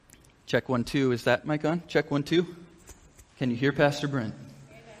Check 1, 2. Is that mic on? Check 1, 2. Can you hear Pastor Brent?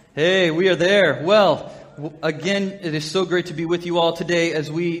 Hey, we are there. Well, again, it is so great to be with you all today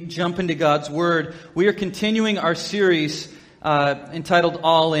as we jump into God's Word. We are continuing our series entitled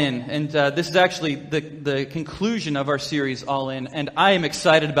All In. And this is actually the conclusion of our series, All In. And I am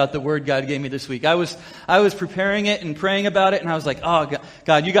excited about the Word God gave me this week. I was preparing it and praying about it, and I was like, oh,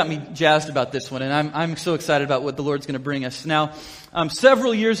 God, you got me jazzed about this one. And I'm so excited about what the Lord's going to bring us. Now,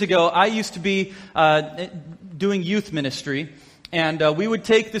 several years ago, I used to be doing youth ministry. And we would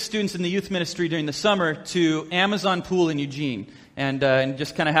take the students in the youth ministry during the summer to Amazon Pool in Eugene. And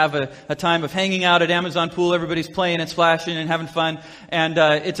just kind of have a time of hanging out at Amazon Pool. Everybody's playing and splashing and having fun. And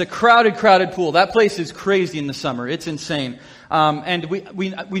it's a crowded pool. That place is crazy in the summer. It's insane. And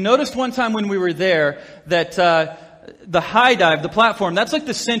we noticed one time when we were there that the high dive, the platform, that's like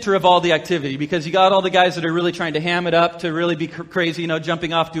the center of all the activity, because you got all the guys that are really trying to ham it up, to really be crazy,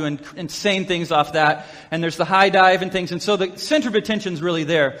 jumping off, doing insane things off that. And there's the high dive and things. And so the center of attention's really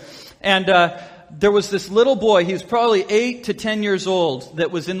there. And there was this little boy, he was probably 8 to 10 years old, that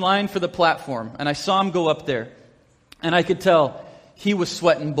was in line for the platform. And I saw him go up there. And I could tell he was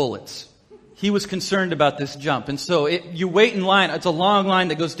sweating bullets. He was concerned about this jump. And so you wait in line. It's a long line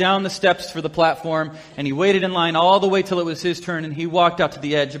that goes down the steps for the platform. And he waited in line all the way till it was his turn. And he walked out to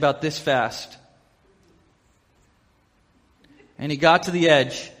the edge about this fast. And he got to the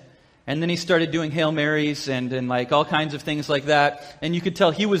edge. And then he started doing Hail Marys and like all kinds of things like that. And you could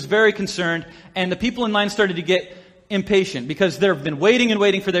tell he was very concerned. And the people in line started to get impatient because they've been waiting and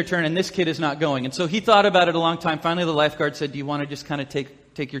waiting for their turn. And this kid is not going. And so he thought about it a long time. Finally, the lifeguard said, do you want to just kind of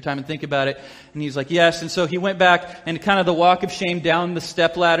take your time and think about it? And he's like, yes. And so he went back, and kind of the walk of shame down the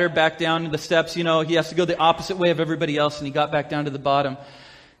step ladder, back down to the steps. He has to go the opposite way of everybody else. And he got back down to the bottom.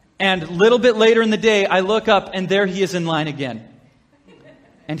 And a little bit later in the day, I look up, and there he is in line again.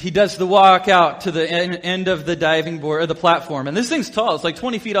 And he does the walk out to the end of the diving board, or the platform. And this thing's tall. It's like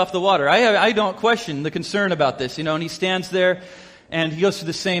 20 feet off the water. I don't question the concern about this, and he stands there, and he goes through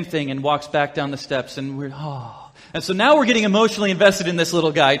the same thing and walks back down the steps, and And so now we're getting emotionally invested in this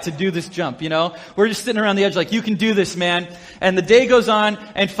little guy to do this jump, We're just sitting around the edge like, you can do this, man. And the day goes on,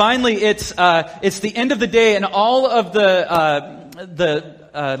 and finally it's the end of the day, and all of the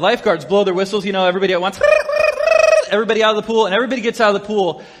lifeguards blow their whistles, everybody at once. Everybody out of the pool, and everybody gets out of the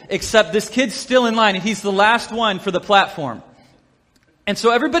pool, except this kid's still in line, and he's the last one for the platform. And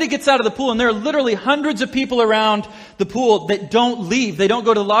so everybody gets out of the pool, and there are literally hundreds of people around the pool that don't leave. They don't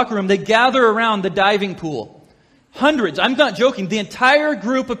go to the locker room. They gather around the diving pool. Hundreds. I'm not joking. The entire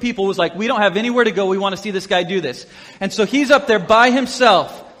group of people was like, we don't have anywhere to go. We want to see this guy do this. And so he's up there by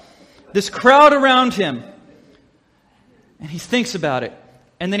himself. This crowd around him. And he thinks about it.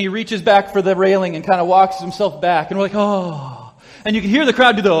 And then he reaches back for the railing and kind of walks himself back. And we're like, oh. And you can hear the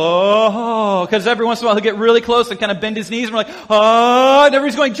crowd do the, oh. Because every once in a while he'll get really close and kind of bend his knees. And we're like, oh. And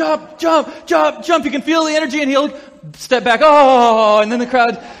everybody's going, jump, jump, jump, jump. You can feel the energy. And he'll step back, oh. And then the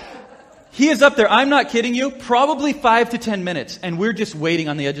crowd, he is up there. I'm not kidding you. Probably 5 to 10 minutes. And we're just waiting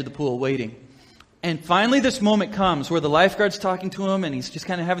on the edge of the pool, waiting. And finally this moment comes where the lifeguard's talking to him. And he's just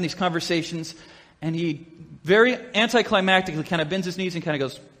kind of having these conversations. And he very anticlimactically kind of bends his knees and kind of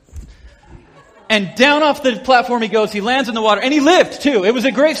goes. And down off the platform he goes. He lands in the water. And he lived, too. It was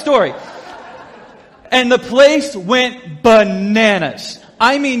a great story. And the place went bananas.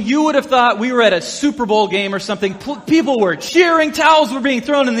 I mean, you would have thought we were at a Super Bowl game or something. People were cheering. Towels were being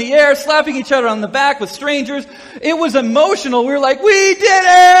thrown in the air, slapping each other on the back with strangers. It was emotional. We were like, we did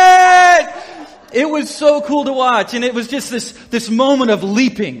it! It was so cool to watch. And it was just this moment of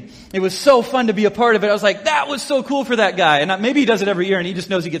leaping. It was so fun to be a part of it. I was like, that was so cool for that guy. And maybe he does it every year and he just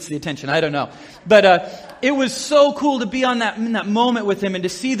knows he gets the attention. I don't know. But it was so cool to be in that moment with him and to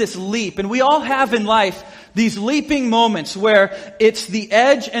see this leap. And we all have in life these leaping moments where it's the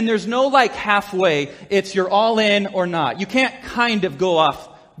edge and there's no like halfway. It's you're all in or not. You can't kind of go off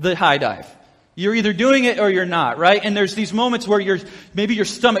the high dive. You're either doing it or you're not, right? And there's these moments where maybe your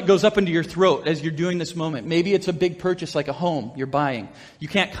stomach goes up into your throat as you're doing this moment. Maybe it's a big purchase like a home you're buying. You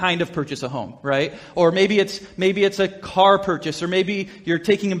can't kind of purchase a home, right? Or maybe it's a car purchase, or maybe you're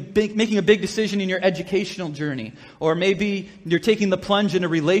making a big decision in your educational journey, or maybe you're taking the plunge in a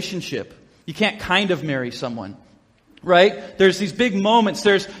relationship. You can't kind of marry someone. Right? There's these big moments.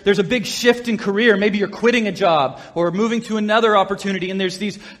 There's a big shift in career. Maybe you're quitting a job or moving to another opportunity. And there's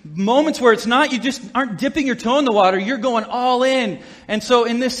these moments where it's not, you just aren't dipping your toe in the water. You're going all in. And so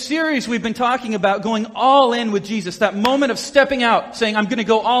in this series, we've been talking about going all in with Jesus. That moment of stepping out, saying, I'm going to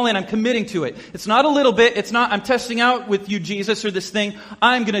go all in. I'm committing to it. It's not a little bit. It's not, I'm testing out with you, Jesus, or this thing.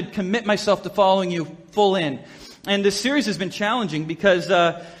 I'm going to commit myself to following you full in. And this series has been challenging because,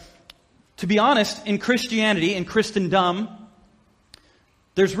 To be honest, in Christianity, in Christendom,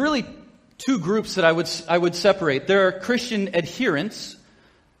 there's really two groups that I would separate. There are Christian adherents,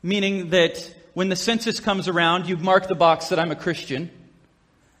 meaning that when the census comes around, you mark the box that I'm a Christian.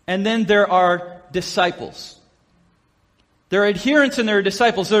 And then there are disciples. There are adherents and there are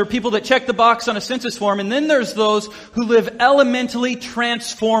disciples. There are people that check the box on a census form, and then there's those who live elementally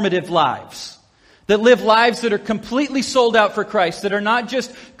transformative lives. That live lives that are completely sold out for Christ, that are not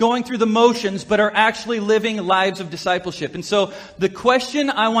just going through the motions, but are actually living lives of discipleship. And so the question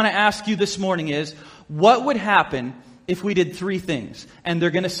I want to ask you this morning is, what would happen if we did three things? And they're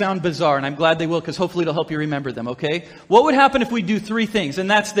going to sound bizarre, and I'm glad they will, because hopefully it'll help you remember them, okay? What would happen if we do three things? And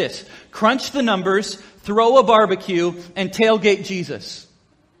that's this: crunch the numbers, throw a barbecue, and tailgate Jesus.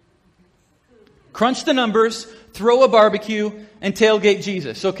 Crunch the numbers, throw a barbecue, and tailgate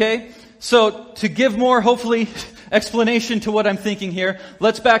Jesus, okay? So, to give more, hopefully, explanation to what I'm thinking here,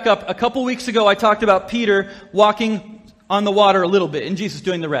 let's back up. A couple weeks ago, I talked about Peter walking on the water a little bit, and Jesus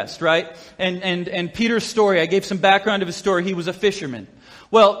doing the rest, right? And Peter's story, I gave some background of his story. He was a fisherman.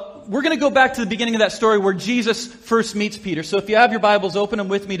 Well, we're going to go back to the beginning of that story where Jesus first meets Peter. So if you have your Bibles, open them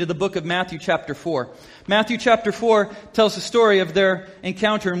with me to the book of Matthew chapter 4. Matthew chapter 4 tells the story of their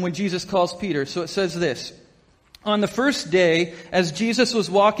encounter and when Jesus calls Peter. So it says this: On the first day, as Jesus was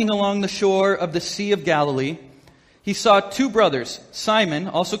walking along the shore of the Sea of Galilee, he saw two brothers, Simon,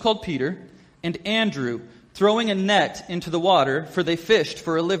 also called Peter, and Andrew, throwing a net into the water, for they fished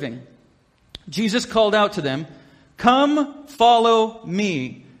for a living. Jesus called out to them, "Come, follow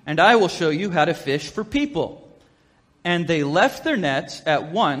me, and I will show you how to fish for people." And they left their nets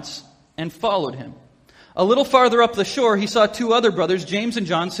at once and followed him. A little farther up the shore, he saw two other brothers, James and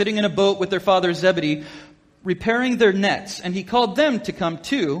John, sitting in a boat with their father Zebedee, repairing their nets, and he called them to come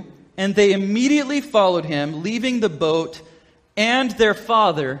too, and they immediately followed him, leaving the boat and their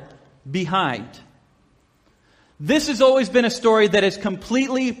father behind. This has always been a story that has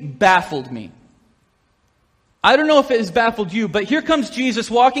completely baffled me. I don't know if it has baffled you, but here comes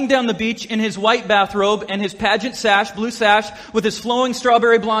Jesus walking down the beach in his white bathrobe and his pageant sash, blue sash, with his flowing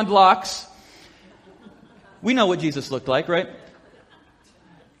strawberry blonde locks. We know what Jesus looked like, right?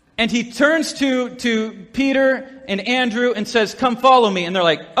 And he turns to Peter and Andrew and says, "Come follow me." And they're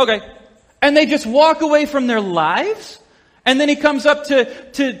like, "Okay." And they just walk away from their lives. And then he comes up to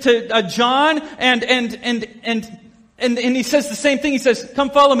John and he says the same thing. He says, "Come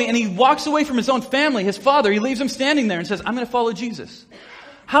follow me." And he walks away from his own family, his father. He leaves him standing there and says, "I'm going to follow Jesus."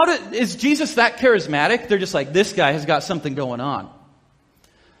 Is Jesus that charismatic? They're just like, this guy has got something going on.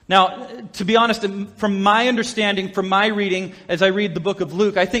 Now, to be honest, from my understanding, from my reading, as I read the book of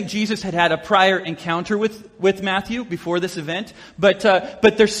Luke, I think Jesus had a prior encounter with Matthew before this event. But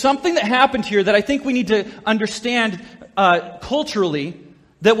there's something that happened here that I think we need to understand culturally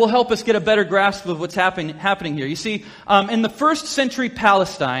that will help us get a better grasp of what's happening here. You see, in the first century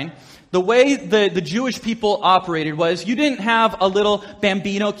Palestine, the way the Jewish people operated was you didn't have a little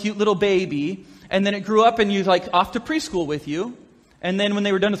bambino, cute little baby, and then it grew up and you off to preschool with you. And then when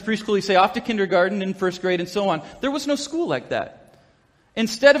they were done with preschool, you say off to kindergarten and first grade and so on. There was no school like that.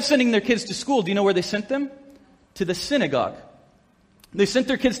 Instead of sending their kids to school, do you know where they sent them? To the synagogue. They sent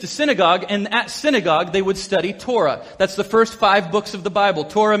their kids to synagogue, and at synagogue they would study Torah. That's the first 5 books of the Bible.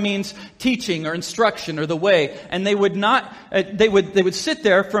 Torah means teaching or instruction or the way. And they would they would sit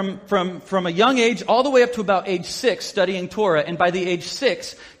there from a young age all the way up to about age 6 studying Torah. And by the age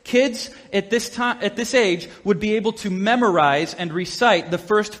 6, kids at this age would be able to memorize and recite the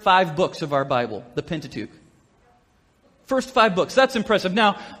first 5 books of our Bible, the Pentateuch. First 5 books. That's impressive.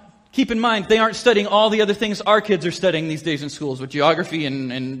 Now, keep in mind, they aren't studying all the other things our kids are studying these days in schools with geography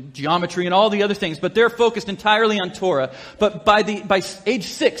and geometry and all the other things, but they're focused entirely on Torah. But by age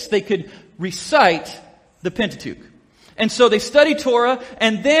 6, they could recite the Pentateuch. And so they study Torah,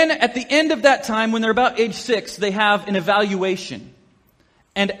 and then at the end of that time, when they're about age 6, they have an evaluation.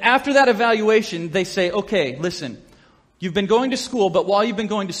 And after that evaluation, they say, "Okay, listen, you've been going to school, but while you've been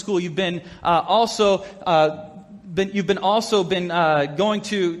going to school, you've been also going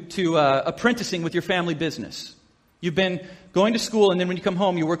to apprenticing with your family business. You've been going to school, and then when you come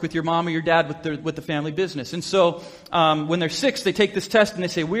home, you work with your mom or your dad with the family business." And so when they're 6, they take this test and they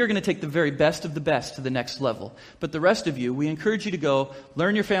say, "We are going to take the very best of the best to the next level. But the rest of you, we encourage you to go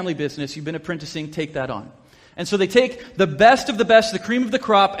learn your family business. You've been apprenticing, take that on." And so they take the best of the best, the cream of the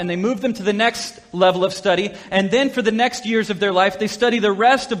crop, and they move them to the next level of study. And then for the next years of their life, they study the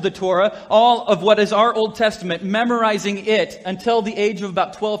rest of the Torah, all of what is our Old Testament, memorizing it until the age of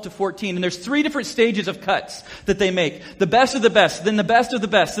about 12 to 14. And there's 3 different stages of cuts that they make. The best of the best, then the best of the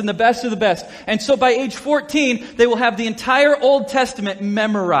best, then the best of the best. And so by age 14, they will have the entire Old Testament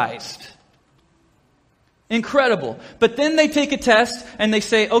memorized. Incredible. But then they take a test and they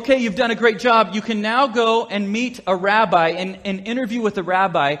say, okay, you've done a great job. You can now go and meet a rabbi and interview with a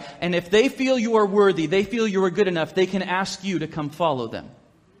rabbi. And if they feel you are worthy, they feel you are good enough, they can ask you to come follow them.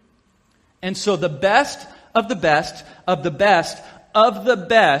 And so the best of the best of the best of the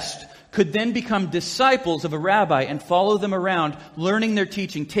best could then become disciples of a rabbi and follow them around, learning their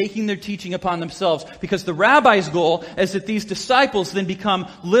teaching, taking their teaching upon themselves. Because the rabbi's goal is that these disciples then become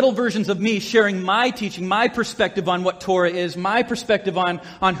little versions of me, sharing my teaching, my perspective on what Torah is, my perspective on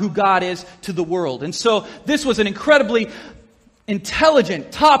who God is to the world. And so this was an incredibly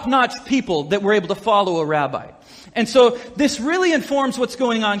intelligent, top-notch people that were able to follow a rabbi. And so this really informs what's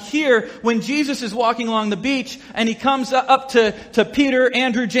going on here when Jesus is walking along the beach and he comes up to Peter,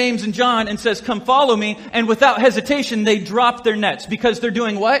 Andrew, James, and John and says, come follow me. And without hesitation, they drop their nets because they're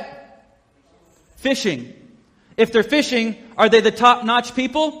doing what? Fishing. If they're fishing, are they the top-notch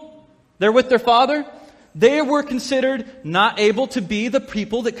people? They're with their Father? They were considered not able to be the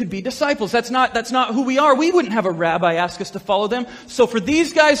people that could be disciples. That's not who we are. We wouldn't have a rabbi ask us to follow them. So for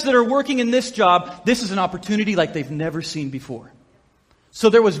these guys that are working in this job, this is an opportunity like they've never seen before. So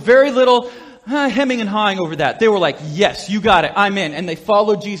there was very little hemming and hawing over that. They were like, yes, you got it. I'm in. And they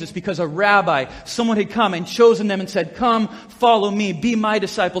followed Jesus because a rabbi, someone had come and chosen them and said, come, follow me, be my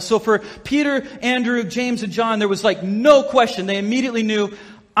disciple. So for Peter, Andrew, James, and John, there was like no question. They immediately knew,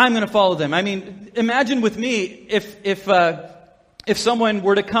 I'm going to follow them. I mean, imagine with me if someone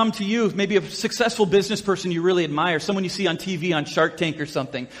were to come to you, maybe a successful business person you really admire, someone you see on TV on Shark Tank or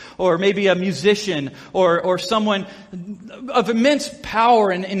something, or maybe a musician, or someone of immense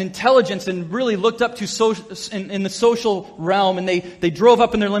power and intelligence and really looked up to in the social realm, and they drove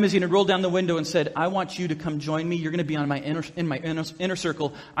up in their limousine and rolled down the window and said, I want you to come join me. You're going to be on my inner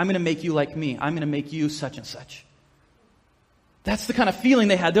circle. I'm going to make you like me. I'm going to make you such and such. That's the kind of feeling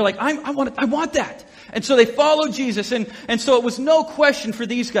they had. They're like, I want that. And so they followed Jesus. And so it was no question for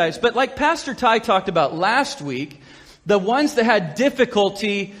these guys. But like Pastor Ty talked about last week, the ones that had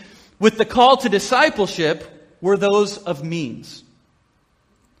difficulty with the call to discipleship were those of means.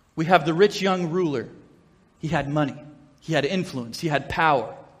 We have the rich young ruler. He had money. He had influence. He had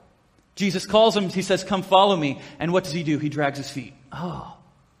power. Jesus calls him. He says, come follow me. And what does he do? He drags his feet. Oh.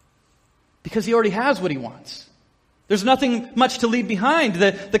 Because he already has what he wants. There's nothing much to leave behind.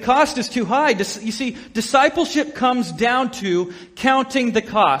 The cost is too high. You see, discipleship comes down to counting the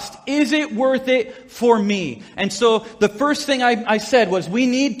cost. Is it worth it for me? And so the first thing I said was we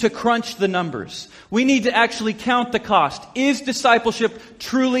need to crunch the numbers. We need to actually count the cost. Is discipleship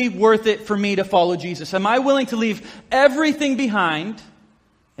truly worth it for me to follow Jesus? Am I willing to leave everything behind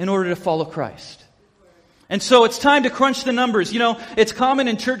in order to follow Christ? And so it's time to crunch the numbers. You know, it's common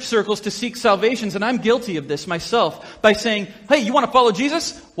in church circles to seek salvations, and I'm guilty of this myself, by saying, hey, you want to follow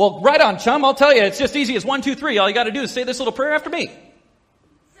Jesus? Well, right on, chum, I'll tell you, it's just easy as 1, 2, 3. All you got to do is say this little prayer after me.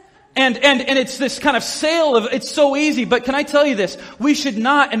 And it's this kind of sale of, it's so easy, but can I tell you this? We should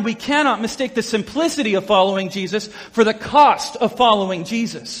not and we cannot mistake the simplicity of following Jesus for the cost of following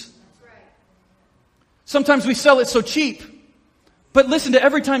Jesus. Sometimes we sell it so cheap. But listen to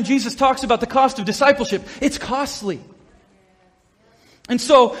every time Jesus talks about the cost of discipleship, it's costly. And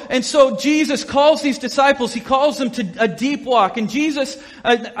so Jesus calls these disciples, he calls them to a deep walk. And Jesus,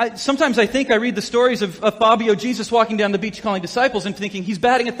 sometimes I think I read the stories of Fabio, Jesus walking down the beach calling disciples and thinking he's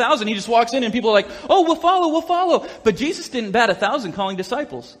batting 1,000. He just walks in and people are like, oh, we'll follow. But Jesus didn't bat 1,000 calling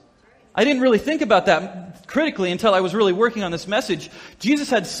disciples. I didn't really think about that critically until I was really working on this message. Jesus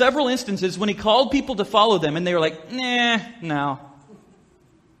had several instances when he called people to follow them and they were like, no.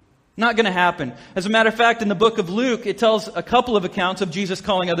 Not going to happen. As a matter of fact, in the book of Luke, it tells a couple of accounts of Jesus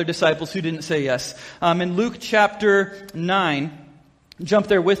calling other disciples who didn't say yes. In Luke chapter 9, jump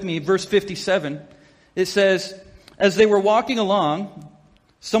there with me, verse 57, it says, as they were walking along,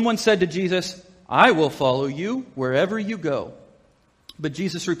 someone said to Jesus, I will follow you wherever you go. But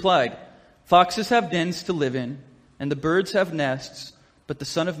Jesus replied, foxes have dens to live in, and the birds have nests, but the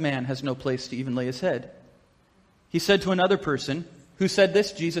Son of Man has no place to even lay his head. He said to another person, who said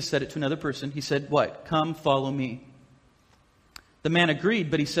this? Jesus said it to another person. He said, what? Come, follow me. The man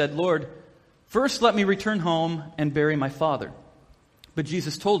agreed, but he said, Lord, first let me return home and bury my father. But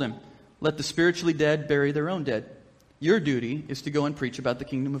Jesus told him, let the spiritually dead bury their own dead. Your duty is to go and preach about the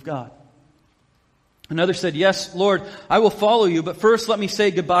kingdom of God. Another said, yes, Lord, I will follow you, but first let me say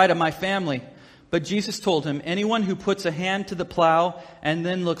goodbye to my family. But Jesus told him, anyone who puts a hand to the plow and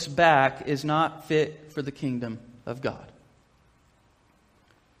then looks back is not fit for the kingdom of God.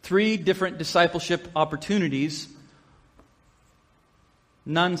 3 different discipleship opportunities,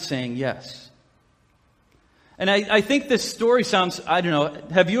 none saying yes. And I think this story sounds, I don't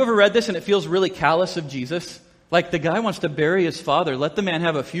know, have you ever read this and it feels really callous of Jesus? Like the guy wants to bury his father. Let the man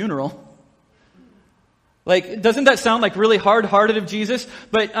have a funeral. Like, doesn't that sound like really hard-hearted of Jesus?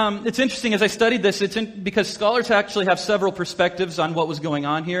 But it's interesting, as I studied this, because scholars actually have several perspectives on what was going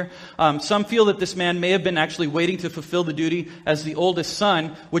on here. Some feel that this man may have been actually waiting to fulfill the duty as the oldest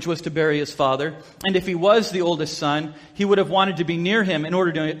son, which was to bury his father. And if he was the oldest son, he would have wanted to be near him in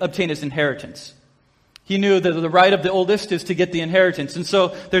order to obtain his inheritance. He knew that the right of the oldest is to get the inheritance. And so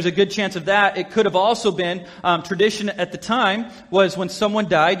there's a good chance of that. It could have also been, tradition at the time was when someone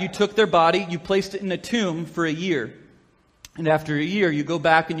died, you took their body, you placed it in a tomb for a year. And after a year, you go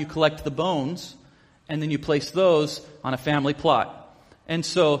back and you collect the bones, and then you place those on a family plot. And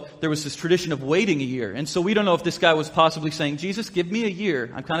so there was this tradition of waiting a year. And so we don't know if this guy was possibly saying, Jesus, give me a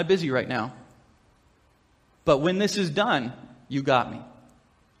year. I'm kind of busy right now. But when this is done, you got me.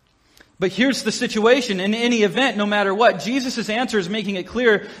 But here's the situation. In any event, no matter what, Jesus' answer is making it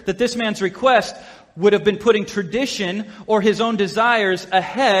clear that this man's request would have been putting tradition or his own desires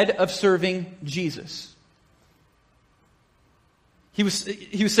ahead of serving Jesus. He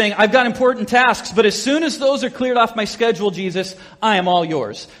was saying, I've got important tasks, but as soon as those are cleared off my schedule, Jesus, I am all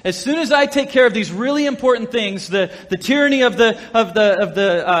yours. As soon as I take care of these really important things, the tyranny of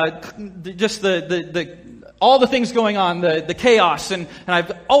all the things going on, the chaos, and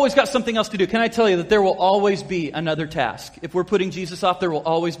I've always got something else to do. Can I tell you that there will always be another task? If we're putting Jesus off, there will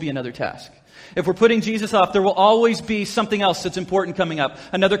always be another task. If we're putting Jesus off, there will always be something else that's important coming up.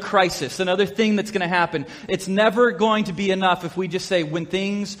 Another crisis, another thing that's going to happen. It's never going to be enough if we just say, when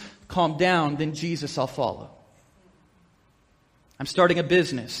things calm down, then Jesus I'll follow. I'm starting a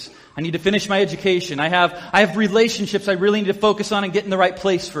business. I need to finish my education. I have relationships I really need to focus on and get in the right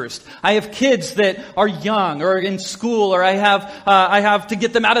place first. I have kids that are young or in school, or I have to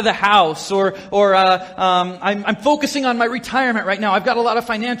get them out of the house, or I'm focusing on my retirement right now. I've got a lot of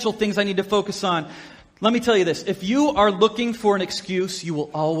financial things I need to focus on. Let me tell you this. If you are looking for an excuse, you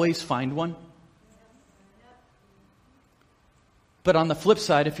will always find one. But on the flip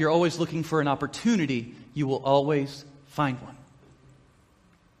side, if you're always looking for an opportunity, you will always find one.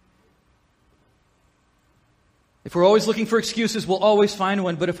 If we're always looking for excuses, we'll always find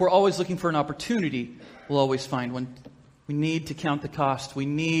one. But if we're always looking for an opportunity, we'll always find one. We need to count the cost. We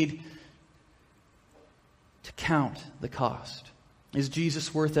need to count the cost. Is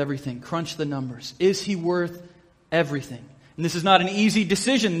Jesus worth everything? Crunch the numbers. Is He worth everything? And this is not an easy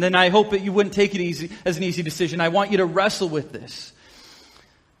decision. Then I hope that you wouldn't take it as an easy decision. I want you to wrestle with this.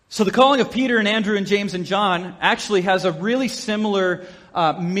 So the calling of Peter and Andrew and James and John actually has a really similar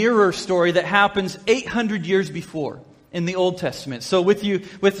mirror story that happens 800 years before in the Old Testament. So with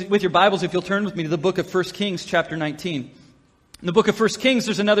your Bibles, if you'll turn with me to the book of 1 Kings chapter 19. In the book of 1 Kings,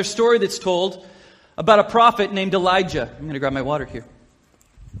 there's another story that's told about a prophet named Elijah. I'm going to grab my water here.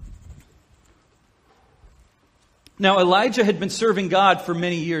 Now, Elijah had been serving God for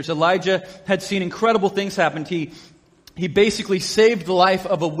many years. Elijah had seen incredible things happen. He basically saved the life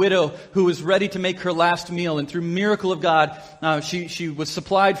of a widow who was ready to make her last meal. And through miracle of God, she was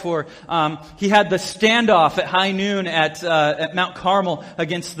supplied for. He had the standoff at high noon at Mount Carmel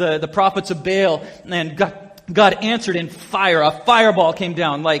against the prophets of Baal. And God answered in fire. A fireball came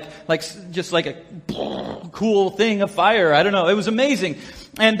down just like a cool thing of fire. I don't know. It was amazing.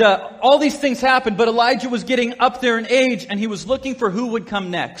 And all these things happened, but Elijah was getting up there in age, and he was looking for who would come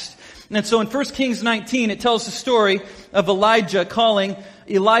next. And so in 1 Kings 19, it tells the story of Elijah calling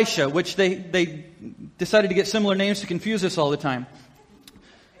Elisha, which they decided to get similar names to confuse us all the time.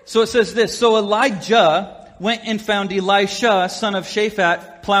 So it says this: So Elijah went and found Elisha, son of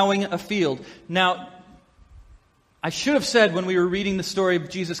Shaphat, plowing a field. Now, I should have said when we were reading the story of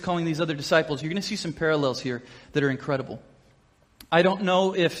Jesus calling these other disciples, you're going to see some parallels here that are incredible. I don't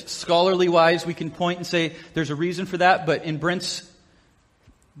know if scholarly-wise we can point and say there's a reason for that, but in Brent's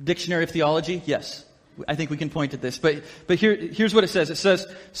Dictionary of Theology, yes, I think we can point at this. But here's what it says. It says,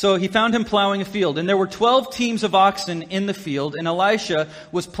 so he found him plowing a field, and there were 12 teams of oxen in the field, and Elisha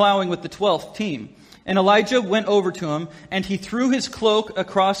was plowing with the 12th team. And Elijah went over to him, and he threw his cloak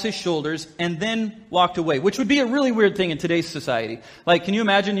across his shoulders, and then walked away, which would be a really weird thing in today's society. Like, can you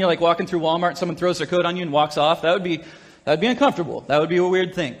imagine you're like walking through Walmart, and someone throws their coat on you and walks off? That'd be uncomfortable. That would be a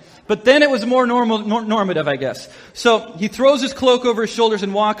weird thing. But then it was more normative, I guess. So he throws his cloak over his shoulders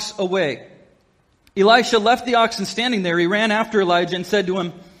and walks away. Elisha left the oxen standing there. He ran after Elijah and said to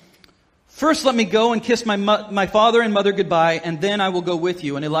him, "First let me go and kiss my father and mother goodbye, and then I will go with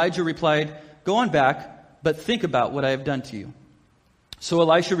you." And Elijah replied, "Go on back, but think about what I have done to you." So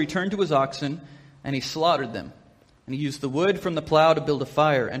Elisha returned to his oxen, and he slaughtered them. And he used the wood from the plow to build a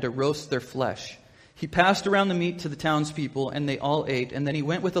fire and to roast their flesh. He passed around the meat to the townspeople, and they all ate. And then he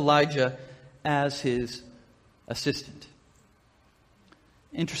went with Elijah as his assistant.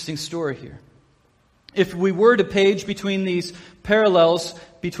 Interesting story here. If we were to page between these parallels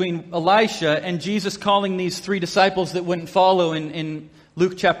between Elisha and Jesus calling these 3 disciples that wouldn't follow in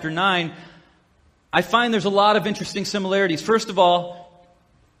Luke chapter 9, I find there's a lot of interesting similarities. First of all,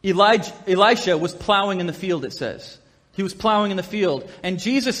 Elisha was plowing in the field, it says. He was plowing in the field. And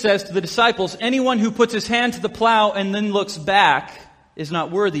Jesus says to the disciples, anyone who puts his hand to the plow and then looks back is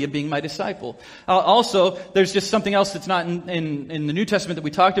not worthy of being my disciple. Also, there's just something else that's not in the New Testament that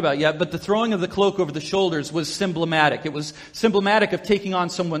we talked about yet, but the throwing of the cloak over the shoulders was symbolic. It was symbolic of taking on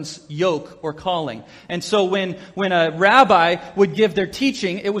someone's yoke or calling. And so when a rabbi would give their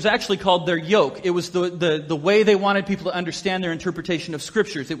teaching, it was actually called their yoke. It was the way they wanted people to understand their interpretation of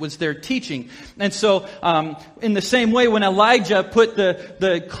scriptures. It was their teaching. And so, in the same way, when Elijah put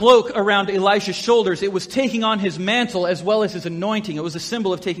the cloak around Elisha's shoulders, it was taking on his mantle as well as his anointing. It was a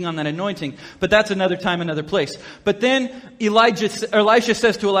symbol of taking on that anointing. But that's another time, another place. But then Elisha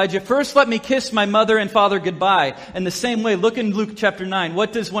says to Elijah, first let me kiss my mother and father goodbye. And the same way, look in Luke chapter 9.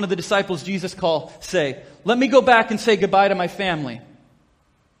 What does one of the disciples Jesus say? Let me go back and say goodbye to my family.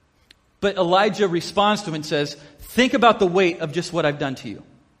 But Elijah responds to him and says, think about the weight of just what I've done to you.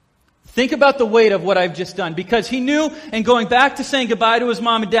 Think about the weight of what I've just done. Because he knew, and going back to saying goodbye to his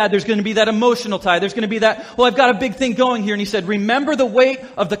mom and dad, there's going to be that emotional tie. There's going to be that, well, I've got a big thing going here. And he said, remember the weight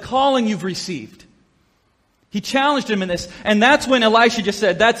of the calling you've received. He challenged him in this. And that's when Elisha just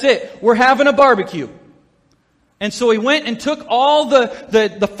said, that's it. We're having a barbecue. And so he went and took all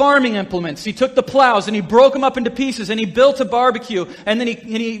the farming implements. He took the plows and he broke them up into pieces and he built a barbecue. And then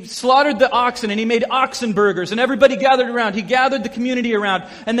he slaughtered the oxen and he made oxen burgers. And everybody gathered around. He gathered the community around.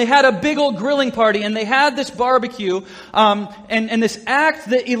 And they had a big old grilling party. And they had this barbecue. And this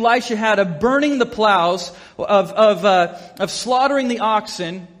act that Elisha had of burning the plows, of slaughtering the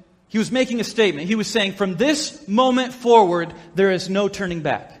oxen, he was making a statement. He was saying, from this moment forward, there is no turning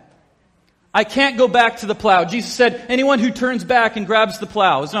back. I can't go back to the plow. Jesus said, anyone who turns back and grabs the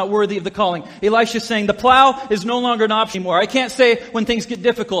plow is not worthy of the calling. Elisha's saying, the plow is no longer an option anymore. I can't say when things get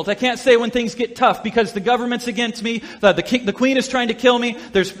difficult. I can't say when things get tough because the government's against me. The queen is trying to kill me.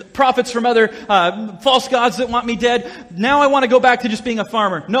 There's prophets from other false gods that want me dead. Now I want to go back to just being a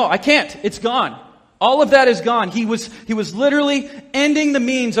farmer. No, I can't. It's gone. All of that is gone. He was literally ending the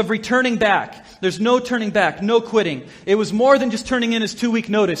means of returning back. There's no turning back, no quitting. It was more than just turning in his 2-week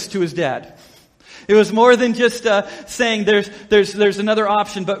notice to his dad. It was more than just saying there's another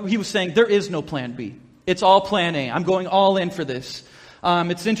option, but he was saying there is no plan B. It's all plan A. I'm going all in for this.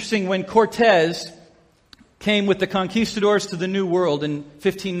 It's interesting, when Cortez came with the conquistadors to the New World in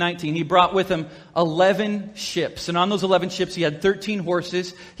 1519, he brought with him 11 ships. And on those 11 ships, he had 13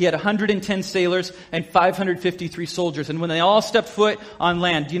 horses, he had 110 sailors, and 553 soldiers. And when they all stepped foot on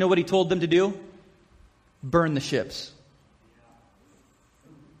land, do you know what he told them to do? Burn the ships.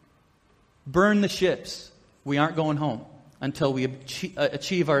 Burn the ships. We aren't going home until we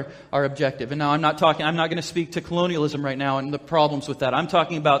achieve our objective. And now I'm not going to speak to colonialism right now and the problems with that. I'm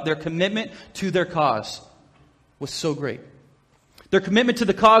talking about their commitment to their cause was so great. Their commitment to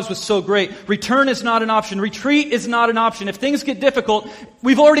the cause was so great. Return is not an option. Retreat is not an option. If things get difficult,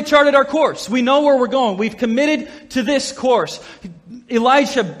 we've already charted our course. We know where we're going. We've committed to this course.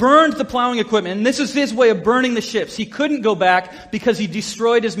 Elisha burned the plowing equipment, and this is his way of burning the ships. He couldn't go back because he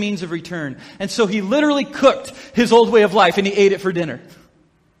destroyed his means of return. And so he literally cooked his old way of life and he ate it for dinner.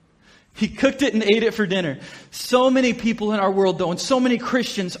 He cooked it and ate it for dinner. So many people in our world, though, and so many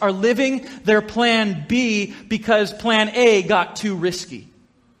Christians are living their plan B because plan A got too risky.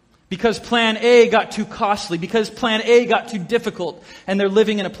 Because plan A got too costly. Because plan A got too difficult. And they're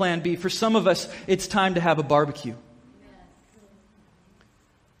living in a plan B. For some of us, it's time to have a barbecue.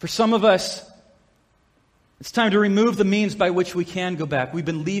 For some of us, it's time to remove the means by which we can go back. We've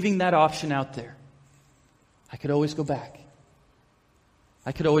been leaving that option out there. I could always go back.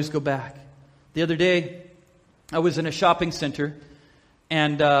 I could always go back. The other day, I was in a shopping center,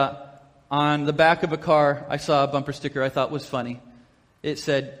 and on the back of a car, I saw a bumper sticker I thought was funny. It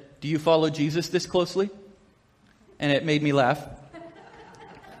said, "Do you follow Jesus this closely?" And it made me laugh.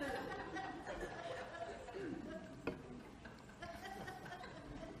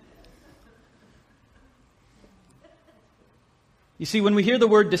 You see, when we hear the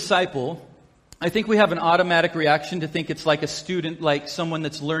word disciple, I think we have an automatic reaction to think it's like a student, like someone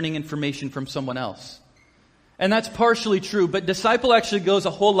that's learning information from someone else. And that's partially true, but disciple actually goes a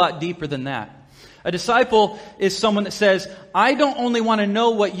whole lot deeper than that. A disciple is someone that says, I don't only want to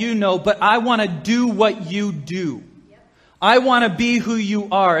know what you know, but I want to do what you do. I want to be who you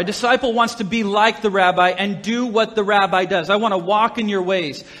are. A disciple wants to be like the rabbi and do what the rabbi does. I want to walk in your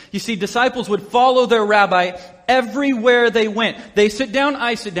ways. You see, disciples would follow their rabbi everywhere they went. They sit down,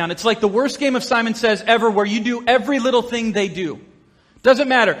 I sit down. It's like the worst game of Simon Says ever, where you do every little thing they do. Doesn't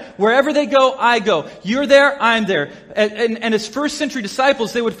matter. Wherever they go, I go. You're there, I'm there. And as first century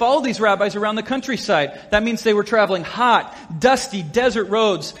disciples, they would follow these rabbis around the countryside. That means they were traveling hot, dusty, desert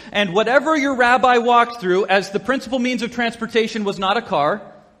roads. And whatever your rabbi walked through, as the principal means of transportation was not a car,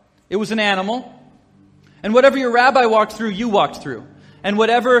 it was an animal. And whatever your rabbi walked through, you walked through. And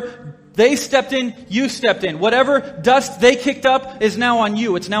whatever they stepped in, you stepped in. Whatever dust they kicked up is now on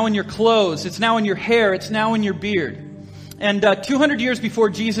you. It's now in your clothes. It's now in your hair. It's now in your beard. And 200 years before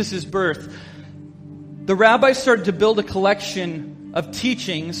Jesus' birth, the rabbis started to build a collection of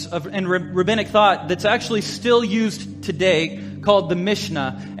teachings and rabbinic thought that's actually still used today, called the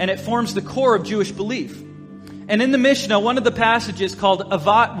Mishnah, and it forms the core of Jewish belief. And in the Mishnah, one of the passages called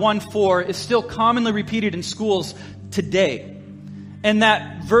Avat 1:4 is still commonly repeated in schools today. And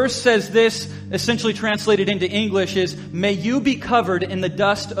that verse says this, essentially translated into English, is, "May you be covered in the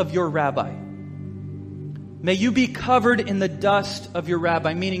dust of your rabbi." May you be covered in the dust of your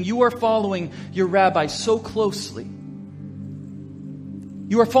rabbi, meaning you are following your rabbi so closely.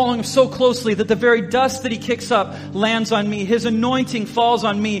 You are following him so closely that the very dust that he kicks up lands on me. His anointing falls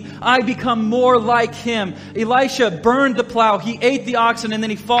on me. I become more like him. Elisha burned the plow. He ate the oxen, and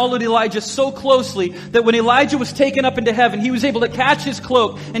then he followed Elijah so closely that when Elijah was taken up into heaven, he was able to catch his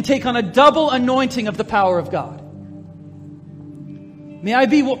cloak and take on a double anointing of the power of God. May I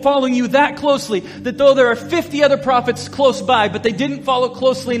be following you that closely that though there are 50 other prophets close by, but they didn't follow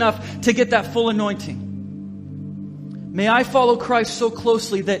closely enough to get that full anointing. May I follow Christ so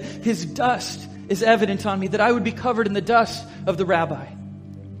closely that his dust is evident on me, that I would be covered in the dust of the rabbi.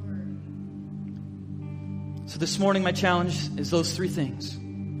 So this morning my challenge is those three things.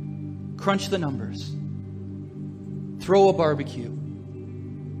 Crunch the numbers. Throw a barbecue.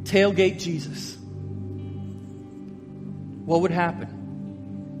 Tailgate Jesus. What would happen?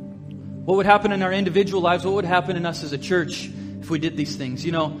 What would happen in our individual lives? What would happen in us as a church if we did these things?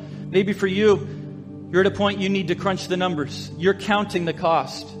 You know, maybe for you, you're at a point you need to crunch the numbers. You're counting the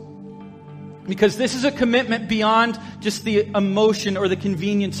cost. Because this is a commitment beyond just the emotion or the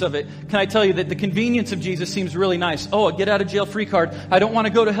convenience of it. Can I tell you that the convenience of Jesus seems really nice? Oh, a get out of jail free card. I don't want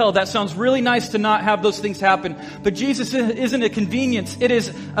to go to hell. That sounds really nice to not have those things happen. But Jesus isn't a convenience. It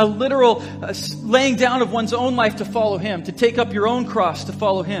is a literal laying down of one's own life to follow him, to take up your own cross to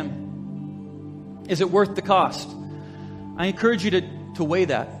follow him. Is it worth the cost? I encourage you to weigh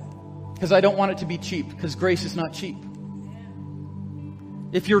that, because I don't want it to be cheap, because grace is not cheap.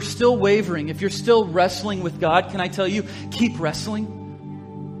 If you're still wavering, if you're still wrestling with God, can I tell you, keep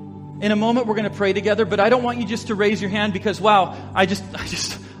wrestling. In a moment, we're going to pray together, but I don't want you just to raise your hand because, wow, I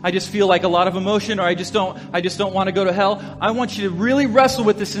just feel like a lot of emotion, or I just don't want to go to hell. I want you to really wrestle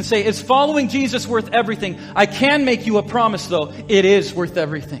with this and say, is following Jesus worth everything? I can make you a promise, though. It is worth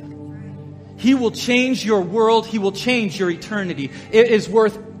everything. He will change your world. He will change your eternity. It is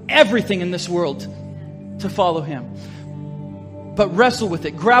worth everything in this world to follow him. But wrestle with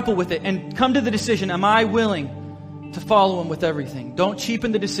it, grapple with it, and come to the decision, am I willing to follow him with everything? Don't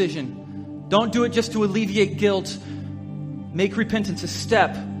cheapen the decision. Don't do it just to alleviate guilt. Make repentance a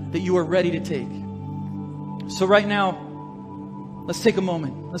step that you are ready to take. So right now, let's take a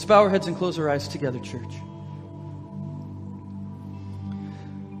moment. Let's bow our heads and close our eyes together, church.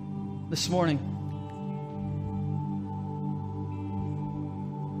 This morning,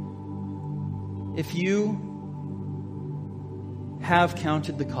 if you have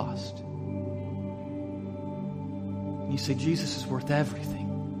counted the cost, you say, Jesus is worth everything.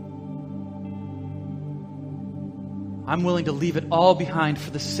 I'm willing to leave it all behind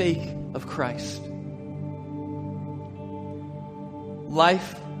for the sake of Christ.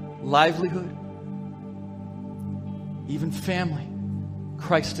 Life, livelihood, even family.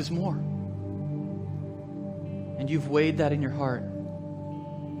 Christ is more. And you've weighed that in your heart.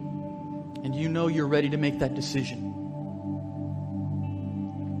 And you know you're ready to make that decision.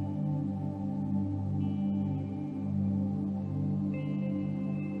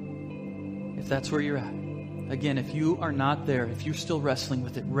 If that's where you're at. Again, if you are not there, if you're still wrestling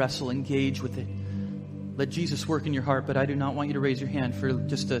with it, wrestle, engage with it. Let Jesus work in your heart, but I do not want you to raise your hand for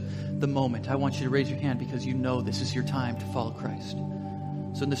just the moment. I want you to raise your hand because you know this is your time to follow Christ.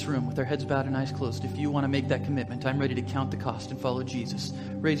 So in this room, with our heads bowed and eyes closed, if you want to make that commitment, I'm ready to count the cost and follow Jesus.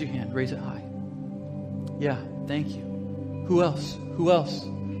 Raise your hand. Raise it high. Yeah, thank you. Who else? Who else?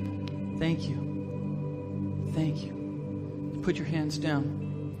 Thank you. Thank you. Put your hands down.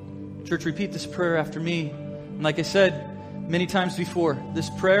 Church, repeat this prayer after me. And like I said, many times before, this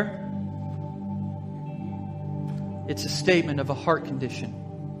prayer, it's a statement of a heart condition.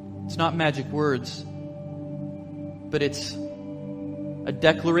 It's not magic words, but it's a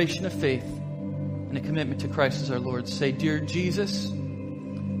declaration of faith and a commitment to Christ as our Lord. Say, "Dear Jesus,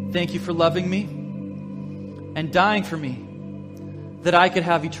 thank you for loving me and dying for me that I could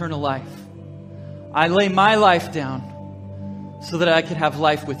have eternal life. I lay my life down so that I could have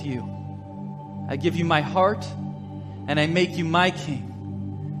life with you. I give you my heart and I make you my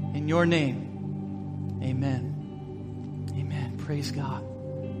King. In your name, amen." Amen. Praise God.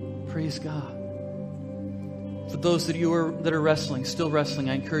 Praise God. For those that are wrestling, still wrestling,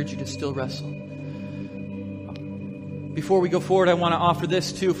 I encourage you to still wrestle. Before we go forward, I want to offer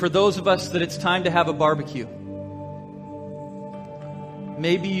this too. For those of us that it's time to have a barbecue.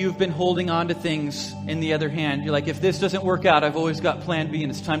 Maybe you've been holding on to things in the other hand. You're like, if this doesn't work out, I've always got plan B,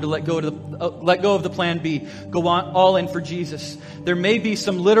 and it's time to let go of the plan B. Go on all in for Jesus. There may be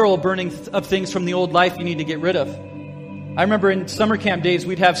some literal burning of things from the old life you need to get rid of. I remember in summer camp days,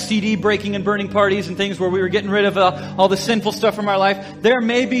 we'd have CD breaking and burning parties and things where we were getting rid of all the sinful stuff from our life. There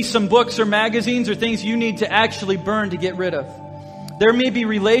may be some books or magazines or things you need to actually burn to get rid of. There may be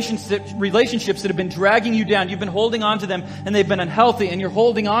relationships that have been dragging you down. You've been holding on to them and they've been unhealthy, and you're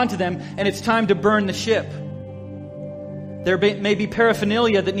holding on to them, and it's time to burn the ship. There may be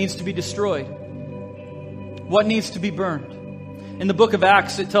paraphernalia that needs to be destroyed. What needs to be burned? In the book of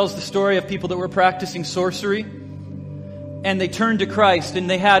Acts, it tells the story of people that were practicing sorcery, and they turned to Christ, and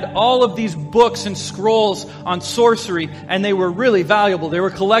they had all of these books and scrolls on sorcery, and they were really valuable. They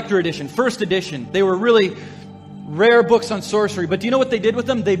were collector edition, first edition. They were really rare books on sorcery. But do you know what they did with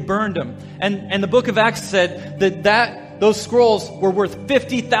them? They burned them. And the book of Acts said that those scrolls were worth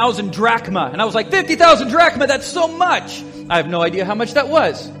 50,000 drachma. And I was like, 50,000 drachma, that's so much. I have no idea how much that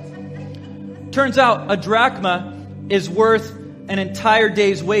was. Turns out a drachma is worth an entire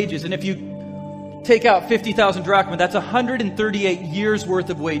day's wages. And if you take out 50,000 drachma, that's 138 years worth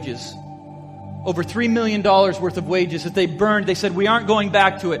of wages. Over $3 million worth of wages that they burned. They said, we aren't going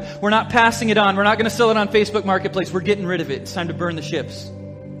back to it. We're not passing it on. We're not going to sell it on Facebook Marketplace. We're getting rid of it. It's time to burn the ships.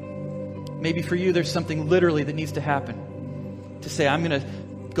 Maybe for you, there's something literally that needs to happen. To say, I'm going to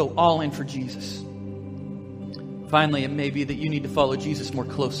go all in for Jesus. Finally, it may be that you need to follow Jesus more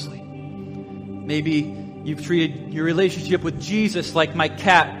closely. Maybe you've treated your relationship with Jesus like my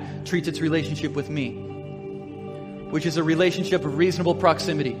cat treats its relationship with me, which is a relationship of reasonable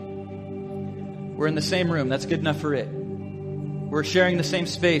proximity. We're in the same room. That's good enough for it. We're sharing the same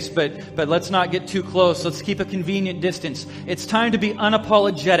space, but let's not get too close. Let's keep a convenient distance. It's time to be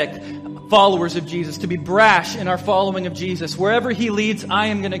unapologetic followers of Jesus, to be brash in our following of Jesus. Wherever He leads, I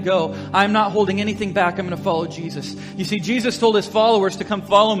am going to go. I'm not holding anything back. I'm going to follow Jesus. You see, Jesus told His followers to come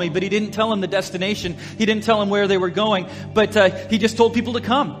follow me, but He didn't tell them the destination. He didn't tell them where they were going, but He just told people to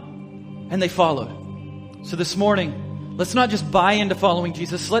come, and they followed. So this morning, let's not just buy into following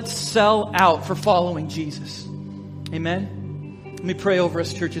Jesus. Let's sell out for following Jesus. Amen? Let me pray over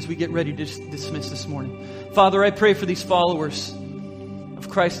us, church, as we get ready to dismiss this morning. Father, I pray for these followers of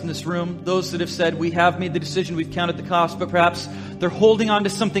Christ in this room, those that have said, we have made the decision, we've counted the cost, but perhaps they're holding on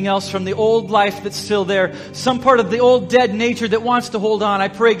to something else from the old life that's still there, some part of the old dead nature that wants to hold on. I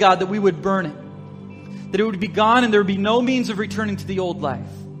pray, God, that we would burn it, that it would be gone and there would be no means of returning to the old life.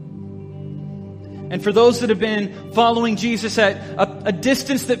 And for those that have been following Jesus at a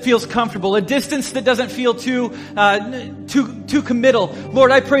distance that feels comfortable, a distance that doesn't feel too committal, Lord,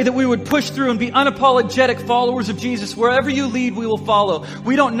 I pray that we would push through and be unapologetic followers of Jesus. Wherever you lead, we will follow.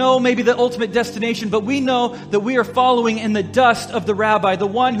 We don't know maybe the ultimate destination, but we know that we are following in the dust of the Rabbi, the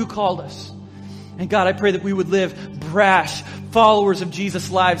one who called us. And God, I pray that we would live brash followers of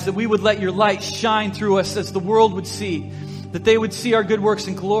Jesus' lives, that we would let your light shine through us as the world would see, that they would see our good works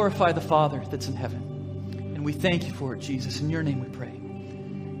and glorify the Father that's in heaven. And we thank you for it, Jesus. In your name we pray.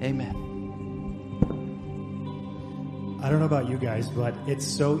 Amen. I don't know about you guys, but it's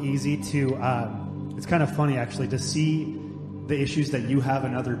so easy to, it's kind of funny actually to see the issues that you have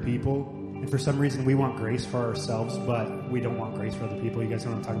in other people. And for some reason we want grace for ourselves, but we don't want grace for other people. You guys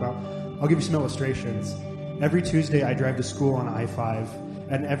know what I'm talking about? I'll give you some illustrations. Every Tuesday I drive to school on I-5.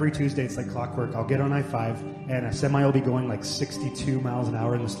 And every Tuesday, it's like clockwork. I'll get on I-5, and a semi will be going like 62 miles an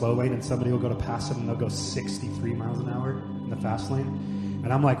hour in the slow lane, and somebody will go to pass them, and they'll go 63 miles an hour in the fast lane.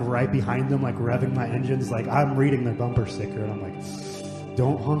 And I'm like right behind them, like revving my engines, like I'm reading their bumper sticker, and I'm like,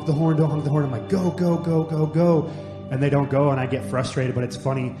 don't honk the horn, don't honk the horn. I'm like, go, go, go, go, go. And they don't go, and I get frustrated, but it's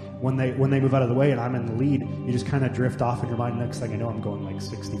funny, when they move out of the way and I'm in the lead, you just kind of drift off in your mind. Next thing I know, I'm going like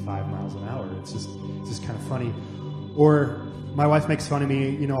 65 miles an hour. It's just kind of funny. Or my wife makes fun of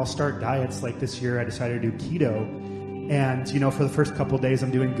me, I'll start diets like this year. I decided to do keto. And, for the first couple of days,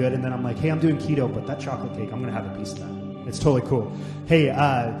 I'm doing good. And then I'm like, hey, I'm doing keto, but that chocolate cake, I'm going to have a piece of that. It's totally cool. Hey,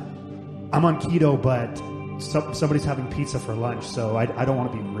 I'm on keto, but somebody's having pizza for lunch, so I don't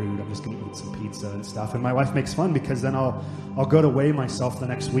want to be rude. I'm just going to eat some pizza and stuff. And my wife makes fun because then I'll go to weigh myself the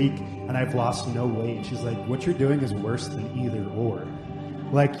next week, and I've lost no weight. She's like, what you're doing is worse than either or.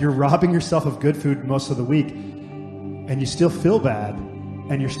 Like, you're robbing yourself of good food most of the week, and you still feel bad,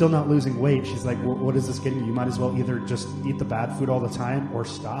 and you're still not losing weight. She's like, what is this getting you? You might as well either just eat the bad food all the time or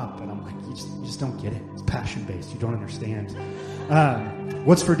stop. And I'm like, you just don't get it. It's passion-based. You don't understand.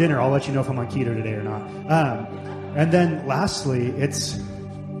 What's for dinner? I'll let you know if I'm on keto today or not. And then lastly, it's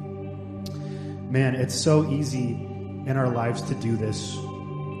so easy in our lives to do this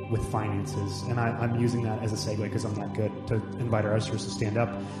with finances. And I'm using that as a segue because I'm not good to invite our ushers to stand up.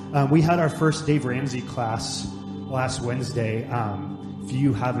 We had our first Dave Ramsey class last Wednesday. If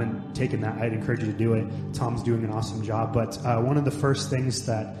you haven't taken that, I'd encourage you to do it. Tom's doing an awesome job. But one of the first things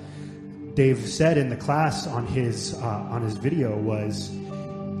that Dave said in the class on his video was,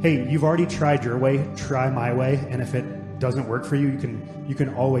 hey, you've already tried your way, try my way, and if it doesn't work for you, you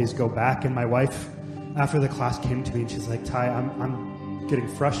can always go back. And my wife, after the class, came to me and she's like, Ty, I'm getting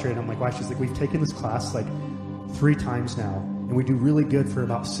frustrated. I'm like, why? She's like, we've taken this class like 3 times now, and we do really good for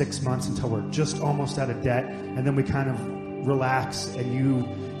about 6 months until we're just almost out of debt, and then we kind of relax, and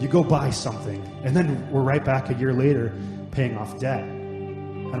you go buy something, and then we're right back a year later paying off debt.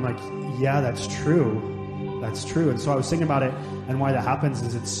 And I'm like, yeah, that's true. That's true. And so I was thinking about it, and why that happens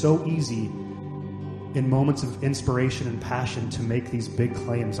is it's so easy in moments of inspiration and passion to make these big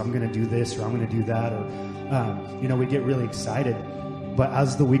claims. I'm going to do this, or I'm going to do that, or we get really excited. But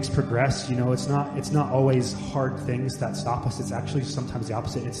as the weeks progress, it's not always hard things that stop us. It's actually sometimes the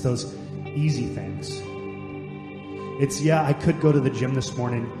opposite. It's those easy things. It's, I could go to the gym this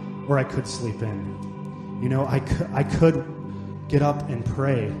morning, or I could sleep in. I could get up and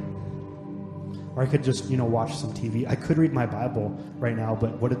pray, or I could just, watch some TV. I could read my Bible right now,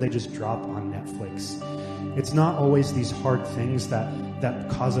 but what did they just drop on Netflix? It's not always these hard things that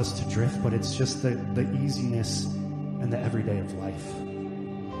cause us to drift, but it's just the easiness and the everyday of life.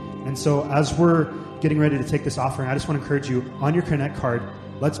 And so as we're getting ready to take this offering, I just want to encourage you, on your Connect card,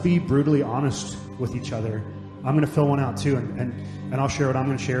 let's be brutally honest with each other. I'm going to fill one out too, and I'll share what I'm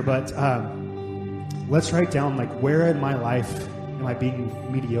going to share, but let's write down, like, where in my life am I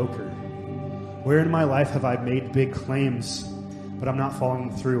being mediocre? Where in my life have I made big claims, but I'm not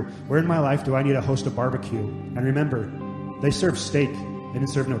following through? Where in my life do I need to host a barbecue? And remember, they serve steak. They didn't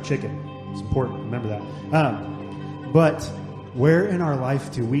serve no chicken. It's important. Remember that. But where in our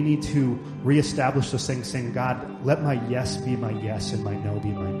life do we need to reestablish those things, saying, God, let my yes be my yes and my no be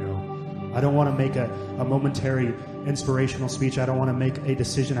my no. I don't want to make a momentary inspirational speech. I don't want to make a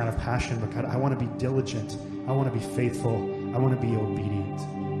decision out of passion, but God, I want to be diligent. I want to be faithful. I want to be obedient,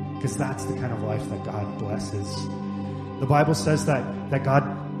 because that's the kind of life that God blesses. The Bible says that God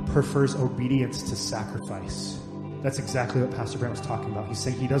prefers obedience to sacrifice. That's exactly what Pastor Brent was talking about. He's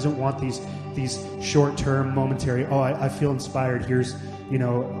saying he doesn't want these short-term, momentary, I feel inspired, here's,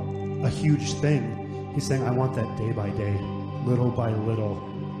 a huge thing. He's saying, I want that day by day, little by little,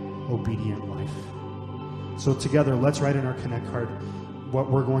 obedient life. So together, let's write in our Connect card what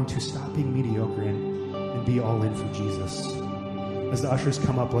we're going to stop being mediocre in and be all in for Jesus. As the ushers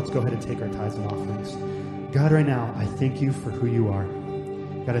come up, let's go ahead and take our tithes and offerings. God, right now, I thank you for who you are.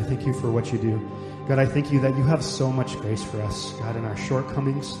 God, I thank you for what you do. God, I thank you that you have so much grace for us, God, in our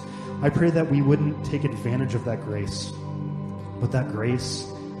shortcomings. I pray that we wouldn't take advantage of that grace, but that grace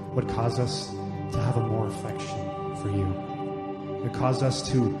would cause us to have a more affection for you. It caused us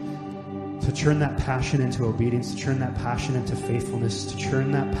to turn that passion into obedience, to turn that passion into faithfulness, to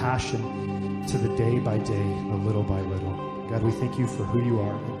turn that passion to the day by day, the little by little. God, we thank you for who you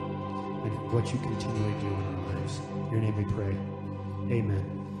are and what you continually do in our lives. In your name we pray. Amen.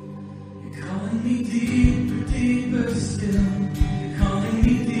 You're calling me deeper, deeper still. You're calling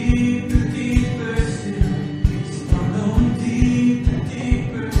me deeper.